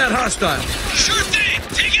 Snipe that hostile! Sure thing!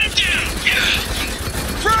 Taking him down! Yeah!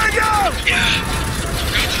 Frag out! Yeah!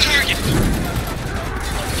 Got the target!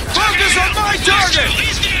 Focus on my target!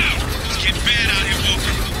 He's down! It's getting bad out here,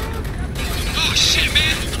 Walker. Oh, shit,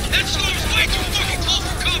 man! That storm's way too fucking close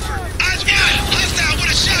for cover! Eyes wide! Hostile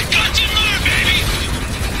with a shotgun! Guns in line, baby!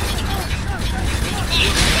 Oh,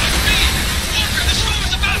 fuck me! Walker, the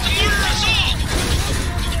storm's about to murder us all!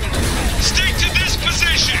 Stick to this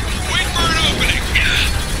position! Wait for an opening!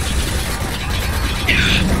 Yeah!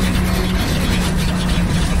 Yeah!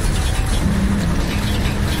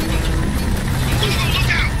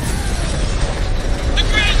 Look out! The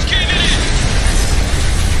ground's caving in!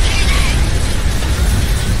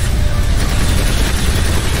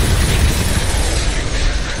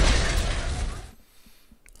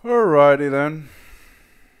 Alrighty then.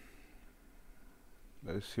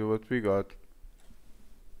 Let's see what we got.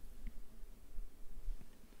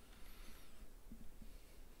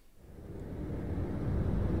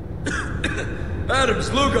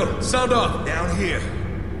 Adams, Lugo, sound off. Down here.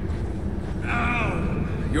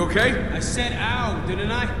 Ow! You okay? I said ow,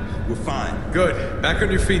 didn't I? We're fine. Good. Back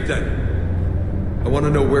on your feet then. I want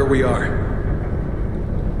to know where we are.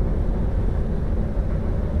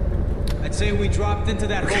 I'd say we dropped into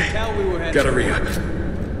that hotel we were headed. Gotta re-up.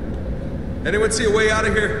 Anyone see a way out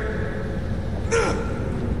of here?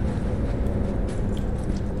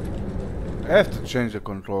 I have to change the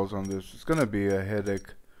controls on this. It's gonna be a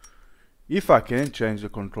headache. If I can change the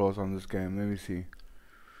controls on this game, let me see.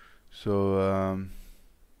 So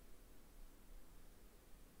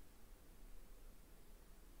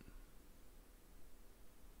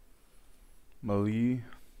melee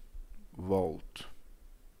vault.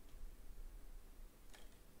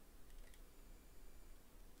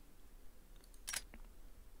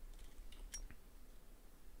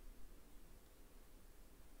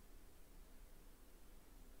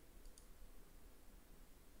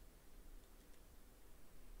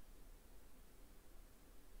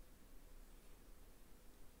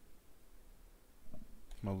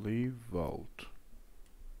 Melee vault.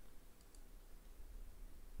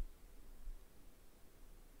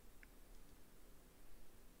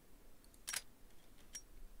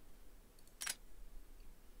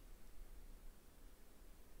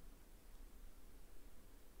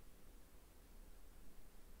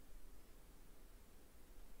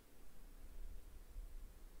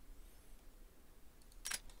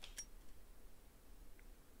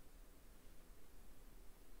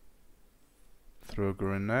 Throw a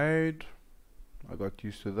grenade. I got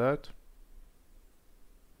used to that.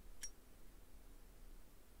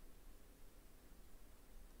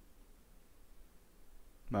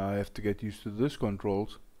 Now I have to get used to this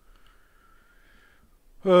controls.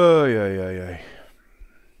 Oh yeah.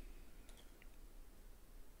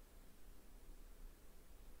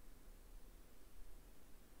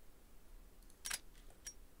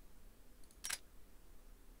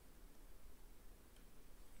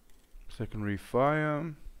 Secondary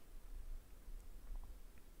fire.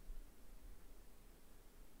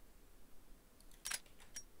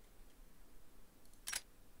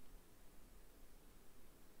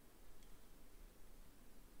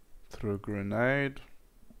 Throw grenade.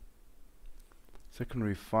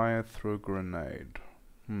 Secondary fire, throw grenade.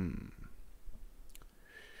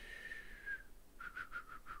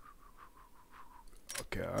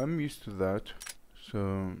 Okay, I'm used to that.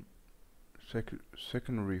 So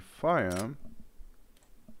secondary fire.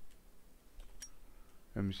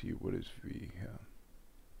 Let me see, what is V here?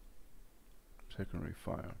 Secondary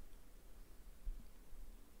fire.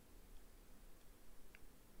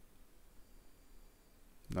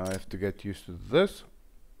 Now I have to get used to this.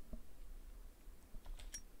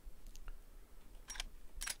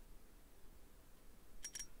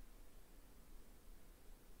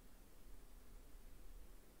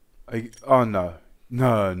 Oh no.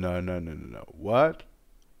 No. What?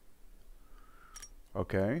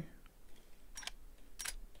 Okay.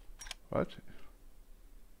 What?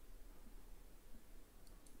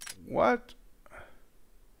 What?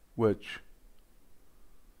 Which?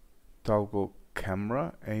 Toggle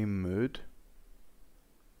camera, aim mode.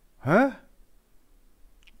 Huh?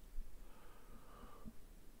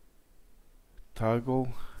 Toggle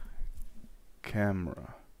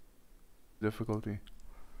camera. Difficulty.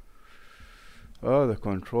 Oh, the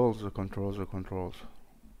controls.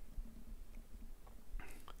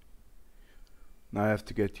 Now I have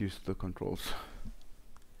to get used to the controls.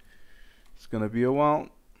 It's gonna be a while.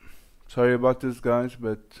 Sorry about this, guys,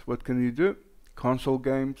 but what can you do? Console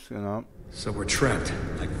games, you know. So we're trapped.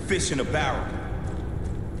 Like fish in a barrel.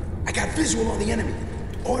 I got visual on the enemy.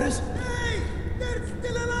 Orders? Hey! They're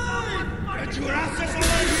still alive! Get your asses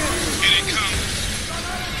away here! Here it comes!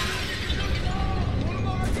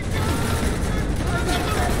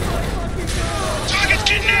 Target's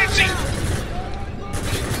getting antsy!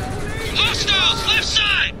 Hostiles, left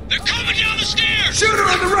side! They're coming down the stairs! Shoot her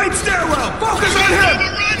on the right stairwell! Focus on him!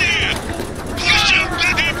 Run here! Push him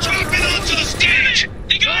back and drop it onto the stage!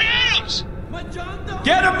 They got Adams!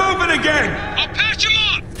 Get him moving again! I'll patch him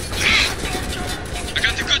up! I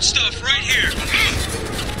got the good stuff right here.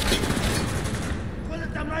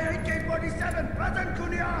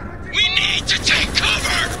 We need to take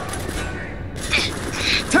cover!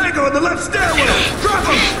 Tango on the left stairwell! Drop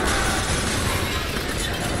him!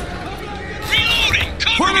 Reloading!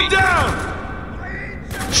 Cover Put him me. down!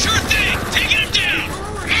 Sure thing! Taking him down!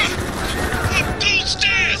 Up those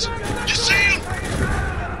stairs! You see him?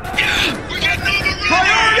 Yeah! We're getting overrun!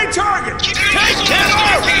 Priority target! Take him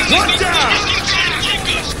out! One down! He's trying to flank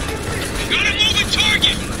us! Got a moving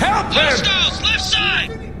target! Help him! Hostiles, left side!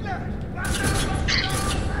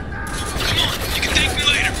 Come on, you can thank me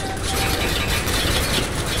later.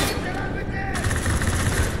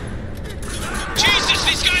 Jesus,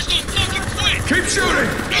 these guys don't fucking quit! Keep shooting!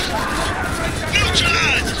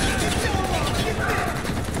 Neutralized!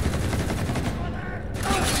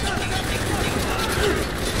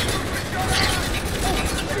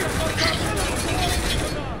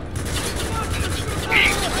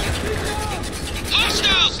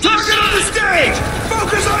 Hostiles! Target on the stage!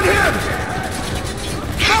 Focus on him!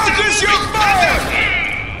 Focus your fire!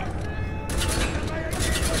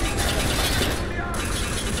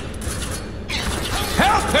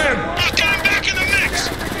 Help him! I'll get him back in the mix!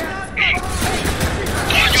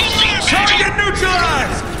 Target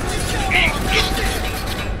neutralized!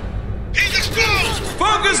 He's exposed!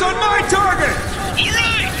 Focus on my target! All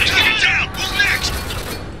right! Let's get him down! Who's next?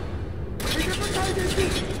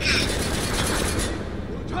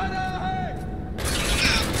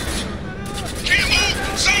 Can't move!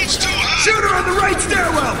 Zone's too high! Shoot her on the right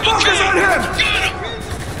stairwell! Focus on him! Got him!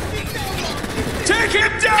 Take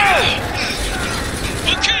him down!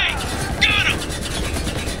 Okay! Got him!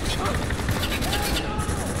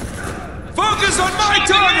 Focus on my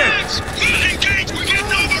target! Engage! We're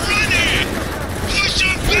getting overrun here! Push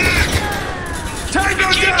him back! Tango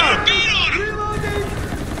down! Beat on him!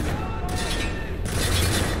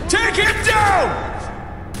 Take him down!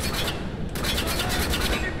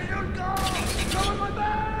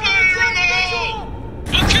 Fire him all!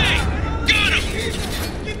 Okay! Got him!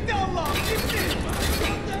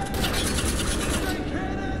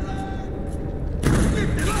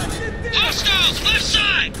 Hostiles! Left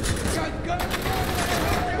side!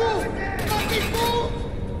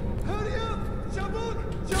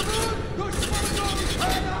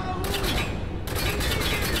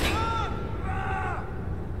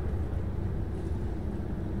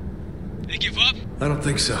 They give up? I don't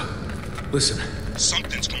think so. Listen.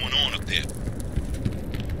 Something's going on up there.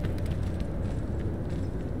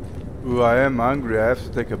 Ooh, I am hungry. I have to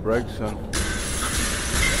take a break soon.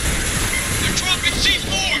 They're dropping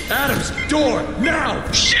C4! Adams, door, now!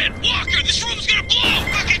 Shit! Walker, this room's gonna blow!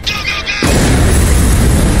 Fucking go!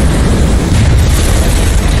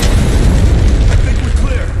 I think we're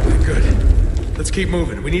clear. Good. Let's keep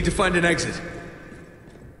moving. We need to find an exit.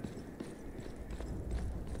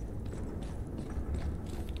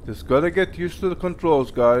 Just gotta get used to the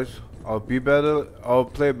controls, guys. I'll play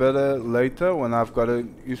better later when I've got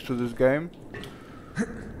used to this game.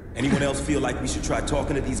 Anyone else feel like we should try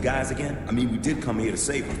talking to these guys again? I mean, we did come here to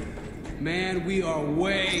save them. Man, we are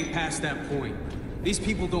way past that point. These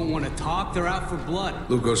people don't want to talk, they're out for blood.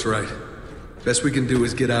 Lugo's right. Best we can do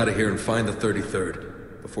is get out of here and find the 33rd.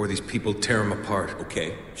 before these people tear him apart.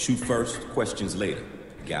 Okay, shoot first, questions later.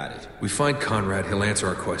 Got it. We find Conrad, he'll answer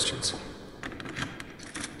our questions.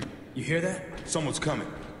 You hear that? Someone's coming.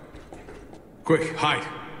 Quick, hide.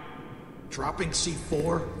 Dropping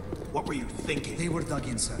C4? What were you thinking? They were dug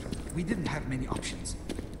in, sir. We didn't have many options.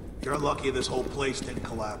 You're lucky this whole place didn't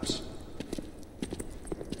collapse.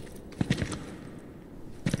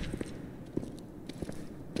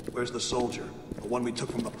 Where's the soldier? The one we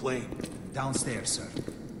took from the plane? Downstairs, sir.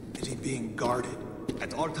 Is he being guarded?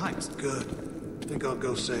 At all times. Good. Think I'll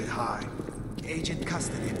go say hi. Agent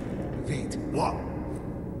Castellin. Wait. What?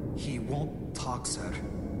 He won't talk, sir.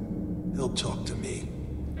 He'll talk to me.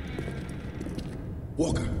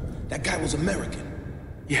 Walker, that guy was American.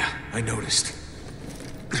 Yeah, I noticed.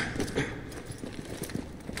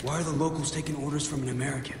 Why are the locals taking orders from an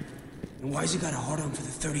American? And why's he got a hard-on for the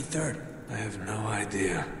 33rd? I have no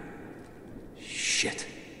idea. Shit.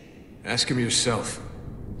 Ask him yourself.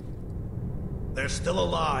 They're still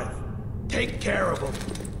alive. Take care of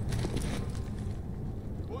them.